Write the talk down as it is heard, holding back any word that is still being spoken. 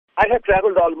I have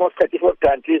traveled almost 34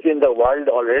 countries in the world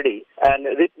already and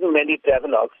written many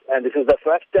travelogues. And this is the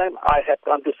first time I have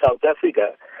come to South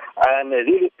Africa. I am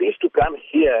really pleased to come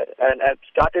here and I've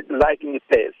started liking the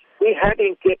place. We had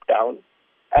in Cape Town,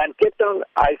 and Cape Town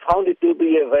I found it to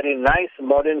be a very nice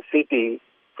modern city,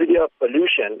 free of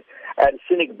pollution and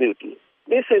scenic beauty.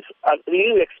 This is a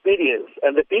new experience,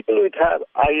 and the people with whom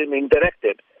I am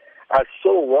interacted are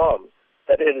so warm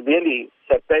that it really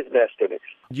surprised the students.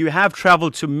 You have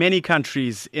traveled to many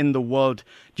countries in the world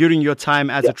during your time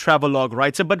as a travelogue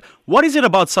writer, but what is it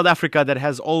about South Africa that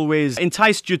has always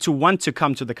enticed you to want to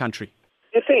come to the country?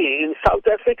 You see, in South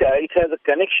Africa, it has a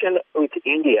connection with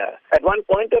India. At one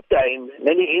point of time,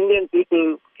 many Indian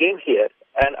people came here,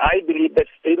 and I believe that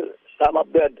still some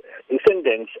of their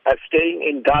descendants are staying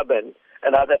in Durban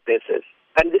and other places.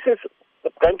 And this is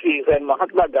the country where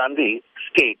Mahatma Gandhi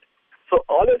stayed. So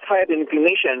always had an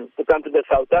inclination to come to the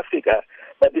South Africa,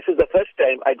 but this is the first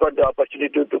time I got the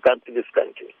opportunity to come to this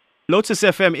country. Lotus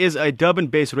FM is a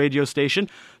Durban-based radio station.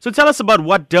 So tell us about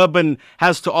what Durban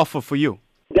has to offer for you.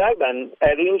 Durban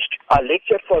arranged a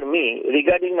lecture for me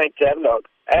regarding my travelogue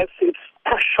as its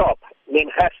a shop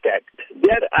named Hashtag.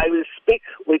 There I will speak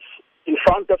in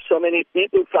front of so many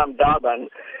people from Durban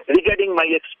regarding my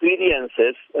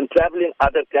experiences in traveling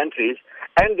other countries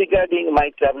and regarding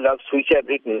my travelogues which I've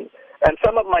written. And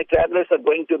some of my travelers are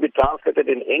going to be translated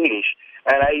in English.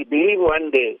 And I believe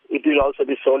one day it will also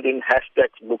be sold in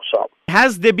Hashtag's bookshop.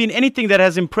 Has there been anything that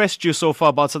has impressed you so far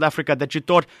about South Africa that you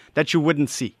thought that you wouldn't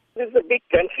see? This is a big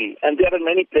country and there are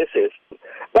many places.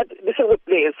 But this is a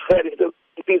place where it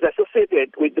is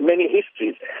associated with many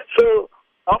histories. So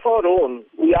of our own,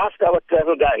 we asked our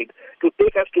travel guide to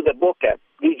take us to the Bokap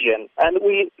region, and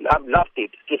we have loved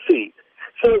it to see.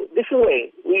 So this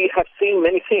way, we have seen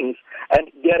many things, and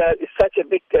it's such a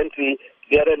big country,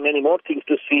 there are many more things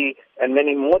to see and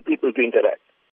many more people to interact.